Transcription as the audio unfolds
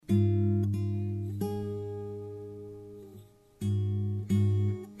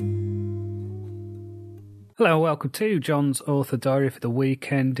Hello, welcome to John's Author Diary for the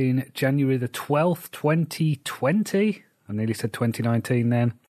weekend in January the 12th, 2020. I nearly said 2019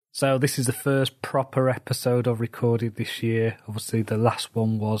 then. So this is the first proper episode I've recorded this year. Obviously the last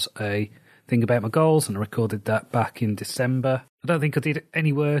one was a thing about my goals and I recorded that back in December. I don't think I did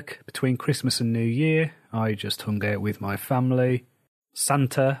any work between Christmas and New Year. I just hung out with my family.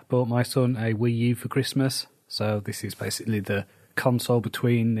 Santa bought my son a Wii U for Christmas. So this is basically the console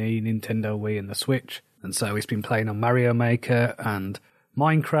between the Nintendo Wii and the Switch. And so he's been playing on Mario Maker and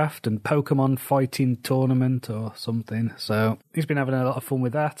Minecraft and Pokemon Fighting Tournament or something. So he's been having a lot of fun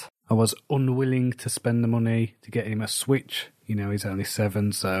with that. I was unwilling to spend the money to get him a Switch. You know, he's only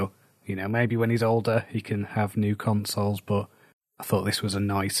 7, so, you know, maybe when he's older he can have new consoles, but I thought this was a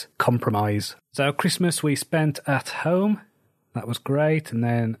nice compromise. So Christmas we spent at home. That was great. And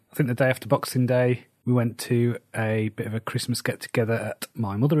then I think the day after Boxing Day, we went to a bit of a Christmas get-together at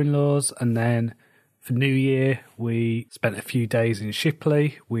my mother-in-law's, and then for New Year, we spent a few days in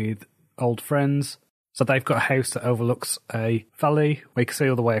Shipley with old friends. So they've got a house that overlooks a valley where you can see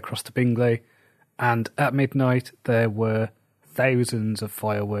all the way across to Bingley. And at midnight, there were thousands of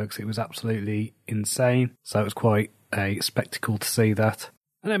fireworks. It was absolutely insane. So it was quite a spectacle to see that.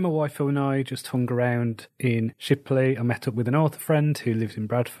 And then my wife and I just hung around in Shipley. I met up with an author friend who lives in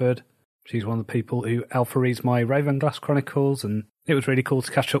Bradford. She's one of the people who alpha reads my Ravenglass Chronicles, and it was really cool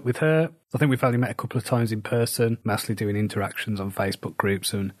to catch up with her. I think we've only met a couple of times in person, mostly doing interactions on Facebook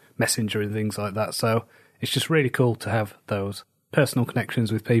groups and Messenger and things like that. So it's just really cool to have those personal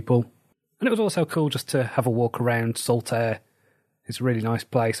connections with people. And it was also cool just to have a walk around Saltaire. It's a really nice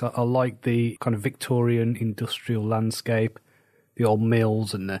place. I like the kind of Victorian industrial landscape, the old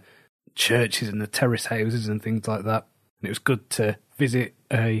mills and the churches and the terrace houses and things like that. And it was good to visit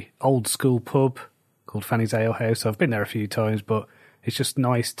a old school pub called Fanny's Ale House. I've been there a few times, but it's just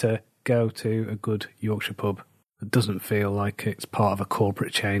nice to go to a good Yorkshire pub that doesn't feel like it's part of a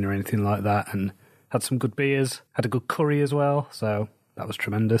corporate chain or anything like that, and had some good beers, had a good curry as well, so that was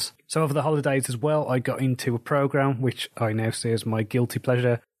tremendous. So over the holidays as well, I got into a programme which I now see as my guilty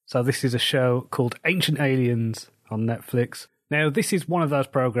pleasure. So this is a show called Ancient Aliens on Netflix. Now, this is one of those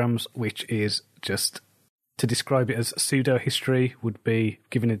programmes which is just, to describe it as pseudo-history would be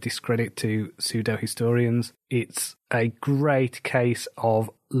giving a discredit to pseudo-historians. It's a great case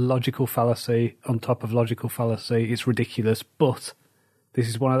of logical fallacy on top of logical fallacy. It's ridiculous, but this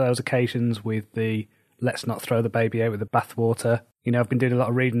is one of those occasions with the let's not throw the baby out with the bathwater. You know, I've been doing a lot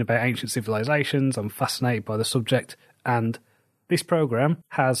of reading about ancient civilizations. I'm fascinated by the subject, and this programme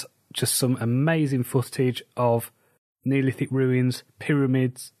has just some amazing footage of Neolithic ruins,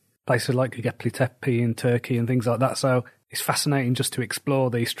 pyramids, places like Göbekli Tepe in Turkey and things like that. So it's fascinating just to explore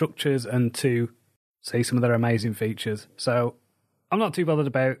these structures and to see some of their amazing features. So I'm not too bothered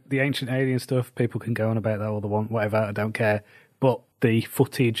about the ancient alien stuff. People can go on about that all they want, whatever, I don't care. But the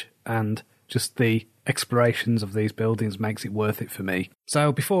footage and just the explorations of these buildings makes it worth it for me.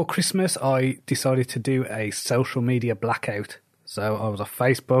 So before Christmas, I decided to do a social media blackout. So I was off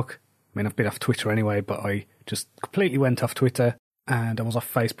Facebook. I mean, I've been off Twitter anyway, but I just completely went off Twitter. And I was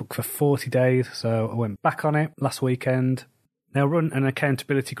off Facebook for 40 days, so I went back on it last weekend. Now I run an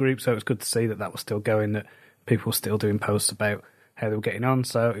accountability group, so it was good to see that that was still going, that people were still doing posts about how they were getting on.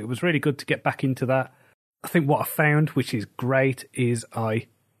 So it was really good to get back into that. I think what I found, which is great, is I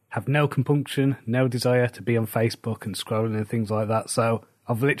have no compunction, no desire to be on Facebook and scrolling and things like that. So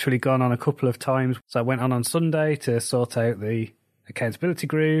I've literally gone on a couple of times. So I went on Sunday to sort out the accountability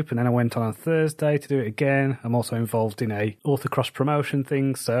group, and then I went on Thursday to do it again. I'm also involved in a author cross promotion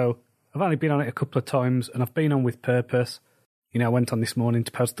thing, so I've only been on it a couple of times, and I've been on with purpose. You know, I went on this morning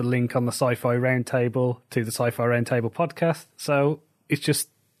to post the link on the Sci-Fi Roundtable to the Sci-Fi Roundtable podcast, so it's just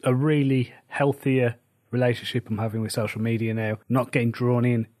a really healthier relationship I'm having with social media now. I'm not getting drawn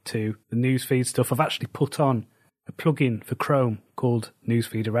in to the newsfeed stuff. I've actually put on a plugin for Chrome called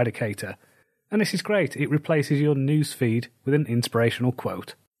Newsfeed Eradicator. And this is great. It replaces your newsfeed with an inspirational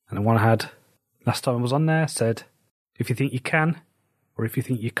quote. And the one I had last time I was on there said, if you think you can, or if you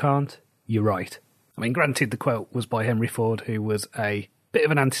think you can't, you're right. I mean, granted, the quote was by Henry Ford, who was a bit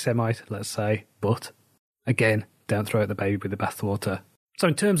of an anti-Semite, let's say. But, again, don't throw out the baby with the bathwater. So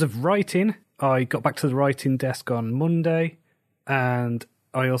in terms of writing, I got back to the writing desk on Monday, and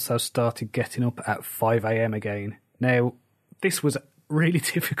I also started getting up at 5 a.m. again. Now, this was really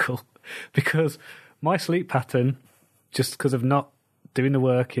difficult because my sleep pattern, just because of not doing the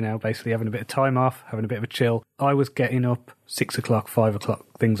work, you know, basically having a bit of time off, having a bit of a chill, I was getting up 6 o'clock, 5 o'clock,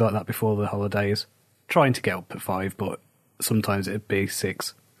 things like that before the holidays. Trying to get up at 5, but sometimes it'd be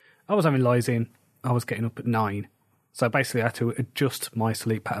 6. I was having lies in, I was getting up at 9. So basically I had to adjust my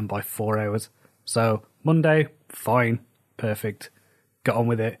sleep pattern by 4 hours. So Monday, fine, perfect, got on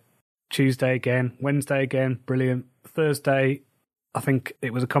with it. Tuesday again, Wednesday again, brilliant. Thursday, I think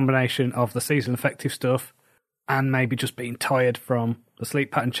it was a combination of the season effective stuff and maybe just being tired from the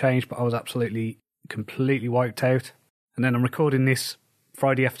sleep pattern change, but I was absolutely, completely wiped out. And then I'm recording this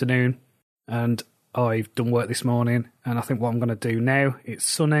Friday afternoon, and I've done work this morning, and I think what I'm going to do now, it's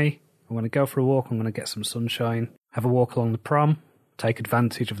sunny, I'm going to go for a walk, I'm going to get some sunshine, have a walk along the prom, take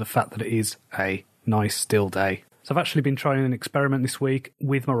advantage of the fact that it is a nice still day. So I've actually been trying an experiment this week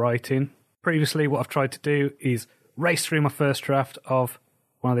with my writing. Previously, what I've tried to do is race through my first draft of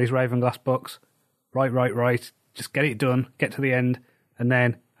one of these Ravenglass books. Write. Just get it done, get to the end, and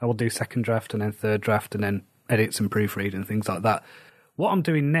then I will do second draft and then third draft and then edits and proofread and things like that. What I'm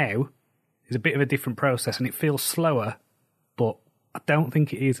doing now is a bit of a different process, and it feels slower, but I don't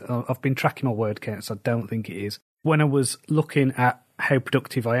think it is. I've been tracking my word count, so I don't think it is. When I was looking at how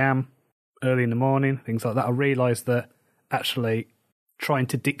productive I am early in the morning, things like that, I realised that actually trying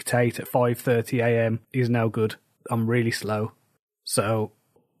to dictate at 5:30 a.m. is no good. I'm really slow. So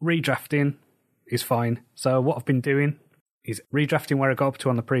redrafting is fine. So what I've been doing is redrafting where I got up to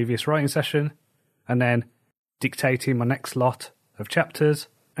on the previous writing session, and then dictating my next lot of chapters,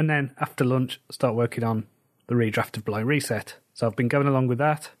 and then after lunch start working on the redraft of Blind Reset. So I've been going along with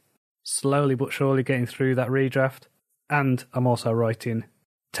that, slowly but surely getting through that redraft, and I'm also writing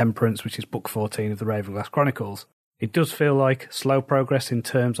Temperance, which is book 14 of the Ravenglass Chronicles. It does feel like slow progress in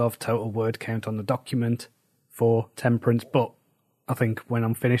terms of total word count on the document for Temperance, but I think when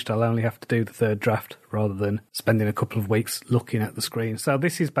I'm finished I'll only have to do the third draft rather than spending a couple of weeks looking at the screen. So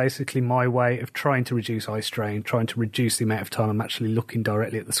this is basically my way of trying to reduce eye strain, trying to reduce the amount of time I'm actually looking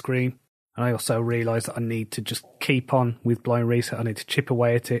directly at the screen. And I also realise that I need to just keep on with Blind Reset. I need to chip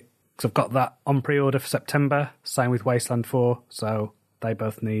away at it, because I've got that on pre-order for September, same with Wasteland 4, so they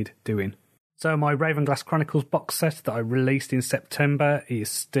both need doing. So my Ravenglass Chronicles box set that I released in September is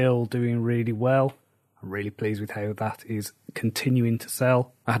still doing really well. I'm really pleased with how that is continuing to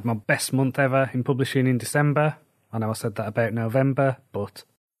sell. I had my best month ever in publishing in December. I know I said that about November, but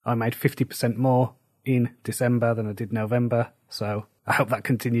I made 50% more in December than I did November, so I hope that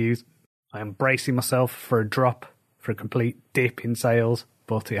continues. I am bracing myself for a drop, for a complete dip in sales,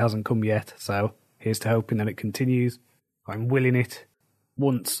 but it hasn't come yet, so here's to hoping that it continues. I'm willing it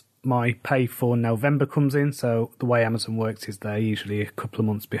once my pay for November comes in. So the way Amazon works is they're usually a couple of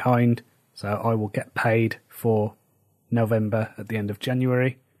months behind, so I will get paid for November at the end of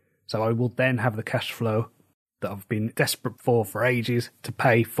January. So I will then have the cash flow that I've been desperate for ages to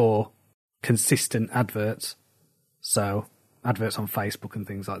pay for consistent adverts. So adverts on Facebook and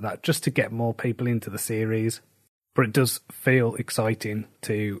things like that, just to get more people into the series. But it does feel exciting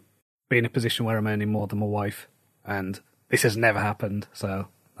to be in a position where I'm earning more than my wife, and this has never happened, so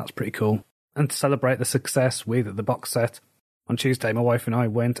that's pretty cool. And to celebrate the success with the box set, on Tuesday my wife and I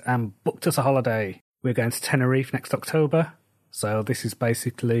went and booked us a holiday. We're going to Tenerife next October, so this is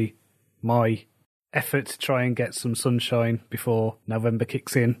basically my effort to try and get some sunshine before November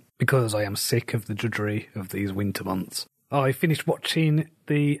kicks in, because I am sick of the drudgery of these winter months. I finished watching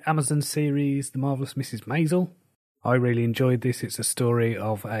the Amazon series The Marvellous Mrs. Maisel. I really enjoyed this. It's a story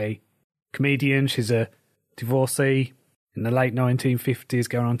of a comedian. She's a divorcee in the late 1950s,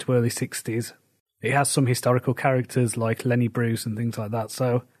 going on to early 60s. It has some historical characters like Lenny Bruce and things like that,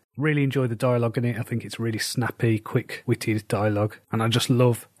 so really enjoyed the dialogue in it. I think it's really snappy, quick-witted dialogue, and I just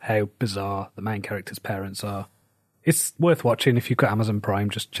love how bizarre the main character's parents are. It's worth watching. If you've got Amazon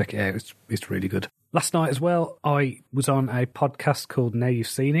Prime, just check it out. It's really good. Last night as well, I was on a podcast called Now You've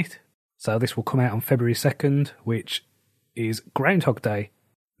Seen It. So this will come out on February 2nd, which is Groundhog Day.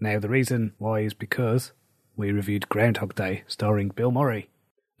 Now, the reason why is because we reviewed Groundhog Day, starring Bill Murray.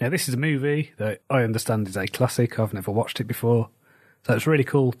 Now, this is a movie that I understand is a classic. I've never watched it before. So it's really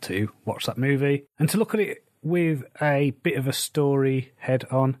cool to watch that movie and to look at it with a bit of a story head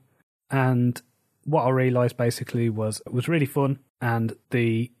on. And what I realised basically was it was really fun, and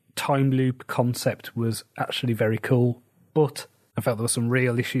the time loop concept was actually very cool, but I felt there were some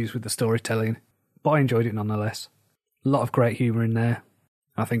real issues with the storytelling, but I enjoyed it nonetheless. A lot of great humour in there.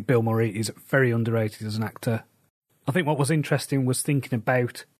 I think Bill Murray is very underrated as an actor. I think what was interesting was thinking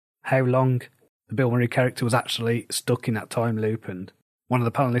about how long the Bill Murray character was actually stuck in that time loop, and one of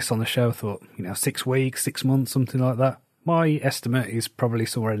the panellists on the show thought, 6 weeks, 6 months, something like that. My estimate is probably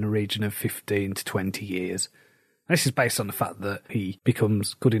somewhere in the region of 15 to 20 years. This is based on the fact that he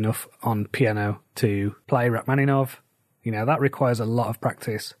becomes good enough on piano to play Rachmaninoff. That requires a lot of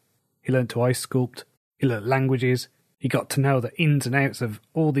practice. He learned to ice sculpt. He learned languages. He got to know the ins and outs of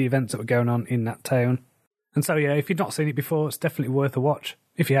all the events that were going on in that town. And so, if you've not seen it before, it's definitely worth a watch.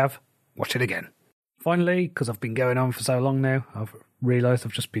 If you have, watch it again. Finally, because I've been going on for so long now, I've realised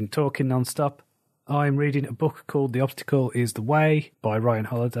I've just been talking non-stop. I'm reading a book called The Obstacle is the Way by Ryan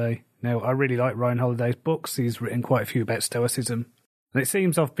Holiday. Now, I really like Ryan Holiday's books. He's written quite a few about Stoicism. And it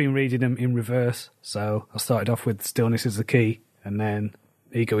seems I've been reading them in reverse. So I started off with Stillness is the Key, and then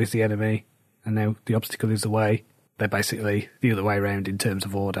Ego is the Enemy, and now The Obstacle is the Way. They're basically the other way around in terms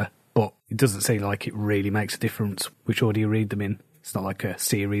of order. But it doesn't seem like it really makes a difference which order you read them in. It's not like a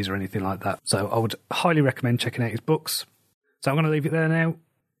series or anything like that. So I would highly recommend checking out his books. So I'm going to leave it there now.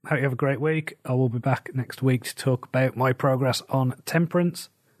 Hope you have a great week. I will be back next week to talk about my progress on temperance.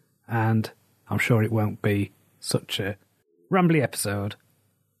 And I'm sure it won't be such a rambly episode.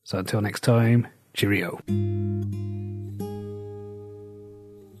 So until next time, cheerio.